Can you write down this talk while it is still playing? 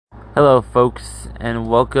Hello, folks, and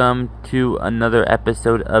welcome to another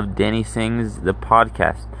episode of Danny Sings the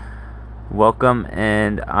podcast. Welcome,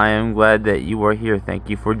 and I am glad that you are here. Thank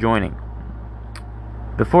you for joining.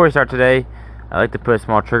 Before we start today, I'd like to put a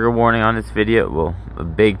small trigger warning on this video. Well, a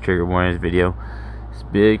big trigger warning on this video,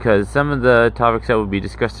 because some of the topics that will be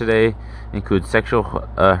discussed today include sexual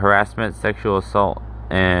harassment, sexual assault,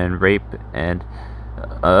 and rape, and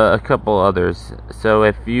a couple others. So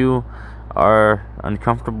if you are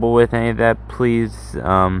uncomfortable with any of that, please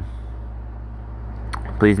not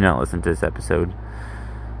listen to this episode.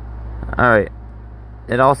 Alright.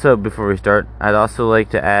 And also, before we start, I'd also like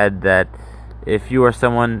to add that if you are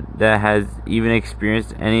someone that has even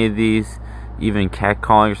experienced any of these, even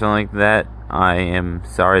catcalling or something like that, I am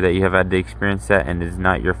sorry that you have had to experience that, and it is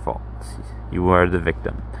not your fault. You are the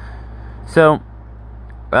victim. So,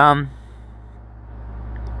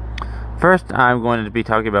 first, I'm going to be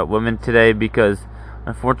talking about women today because,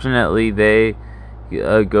 unfortunately, they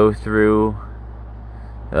go through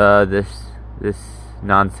this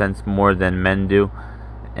nonsense more than men do.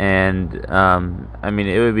 And I mean,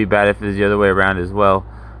 it would be bad if it was the other way around as well.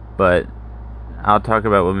 But I'll talk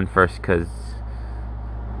about women first because,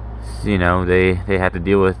 you know, they have to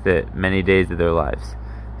deal with it many days of their lives.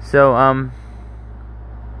 So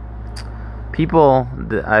people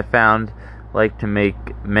that I found like to make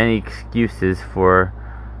many excuses for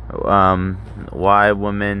why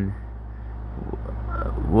women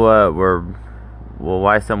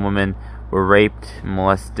why some women were raped,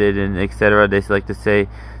 molested, and etc. They like to say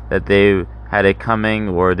that they had it coming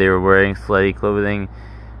or they were wearing slutty clothing,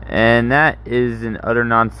 and that is an utter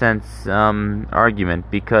nonsense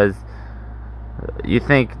argument, because you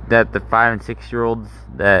think that the 5 and 6 year olds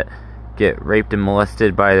that get raped and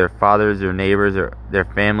molested by their fathers or neighbors or their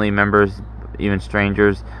family members, even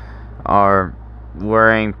strangers, are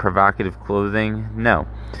wearing provocative clothing? No.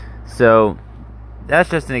 So that's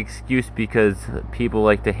just an excuse because people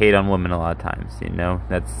like to hate on women a lot of times. You know,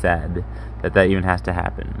 that's sad that even has to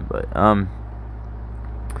happen. But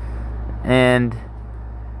and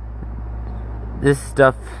this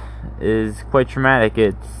stuff is quite traumatic.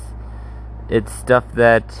 It's stuff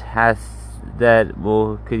that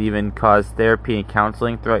could even cause therapy and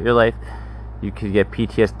counseling throughout your life. You could get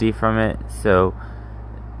PTSD from it. So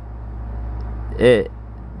it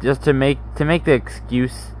just to make the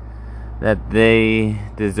excuse that they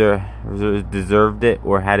deserved it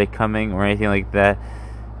or had it coming or anything like that,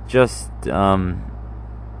 just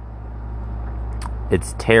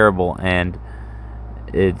it's terrible, and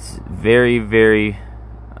it's very, very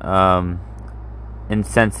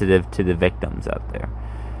insensitive to the victims out there.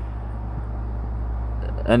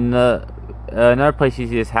 And another place you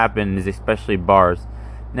see this happen is especially bars.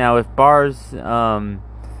 Now, if bars, there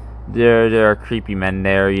are creepy men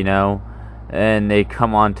there, you know, and they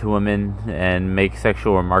come on to women and make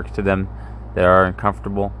sexual remarks to them that are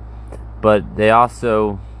uncomfortable. But they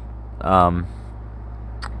also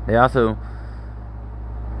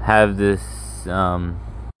have this.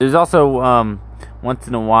 There's also once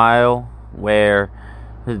in a while where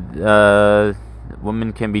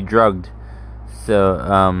women can be drugged.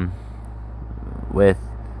 So with,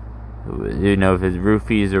 you know, if it's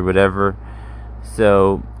roofies or whatever.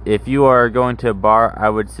 So if you are going to a bar, I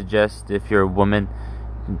would suggest, if you're a woman,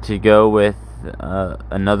 to go with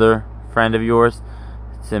another friend of yours,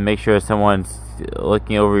 to make sure someone's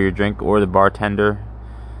looking over your drink, or the bartender.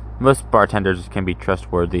 Most bartenders can be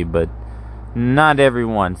trustworthy, but not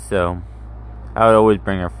everyone, so I would always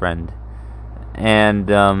bring a friend. And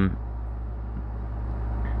I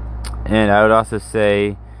would also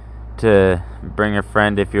say to bring a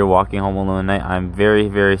friend if you're walking home alone at night. I'm very,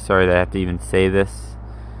 very sorry that I have to even say this,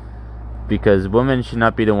 because women should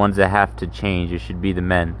not be the ones that have to change. It should be the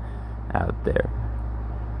men out there.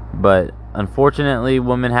 But unfortunately,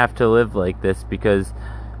 women have to live like this because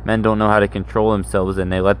men don't know how to control themselves,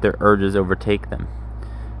 and they let their urges overtake them.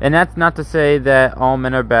 And that's not to say that all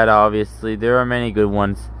men are bad, obviously. There are many good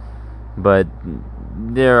ones, but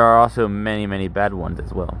there are also many, many bad ones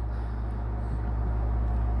as well.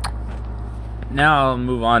 Now I'll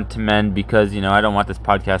move on to men, because, you know, I don't want this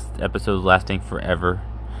podcast episode lasting forever.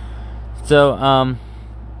 So,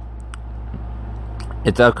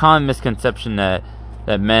 it's a common misconception that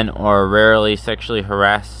men are rarely sexually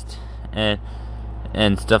harassed and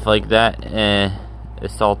stuff like that,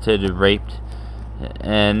 assaulted, raped,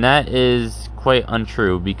 and that is quite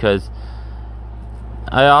untrue, because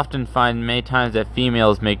I often find many times that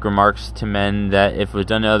females make remarks to men that, if it was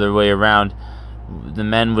done the other way around, the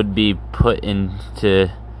men would be put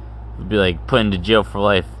into jail for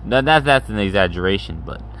life. That's an exaggeration,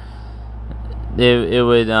 but they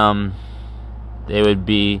would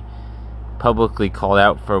be publicly called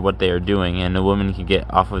out for what they are doing, and a woman can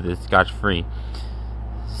get off of this scotch-free.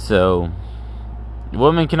 So,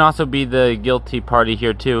 women can also be the guilty party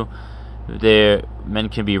here too. Men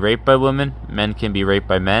can be raped by women. Men can be raped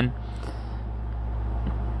by men.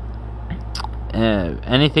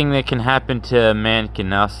 Anything that can happen to a man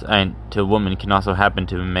can also, to a woman, can also happen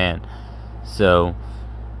to a man. So,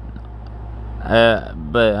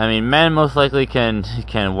 but I mean, men most likely can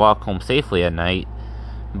walk home safely at night,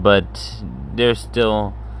 but there's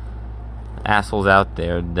still assholes out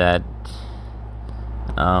there that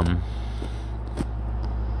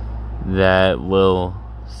that will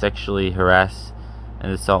sexually harass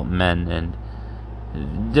and assault men. And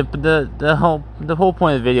the whole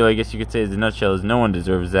point of the video, I guess you could say, is, in a nutshell, is no one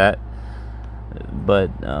deserves that.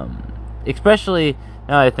 But especially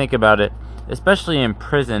now that I think about it, especially in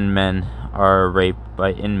prison, men are raped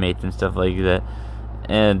by inmates and stuff like that.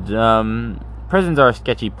 And prisons are a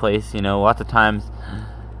sketchy place. You know, lots of times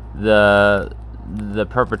the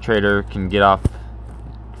perpetrator can get off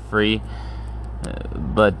free,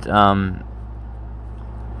 but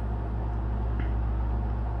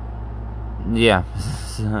yeah.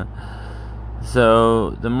 So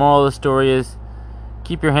the moral of the story is,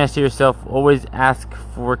 keep your hands to yourself. Always ask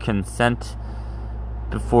for consent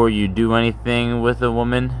before you do anything with a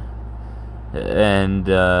woman, and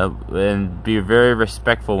be very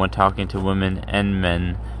respectful when talking to women and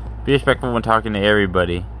men. Be respectful when talking to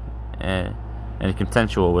everybody, and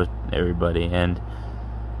consensual with everybody, and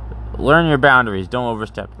learn your boundaries. Don't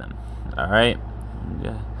overstep them. Alright?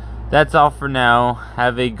 That's all for now.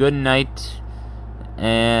 Have a good night,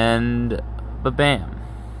 and ba-bam.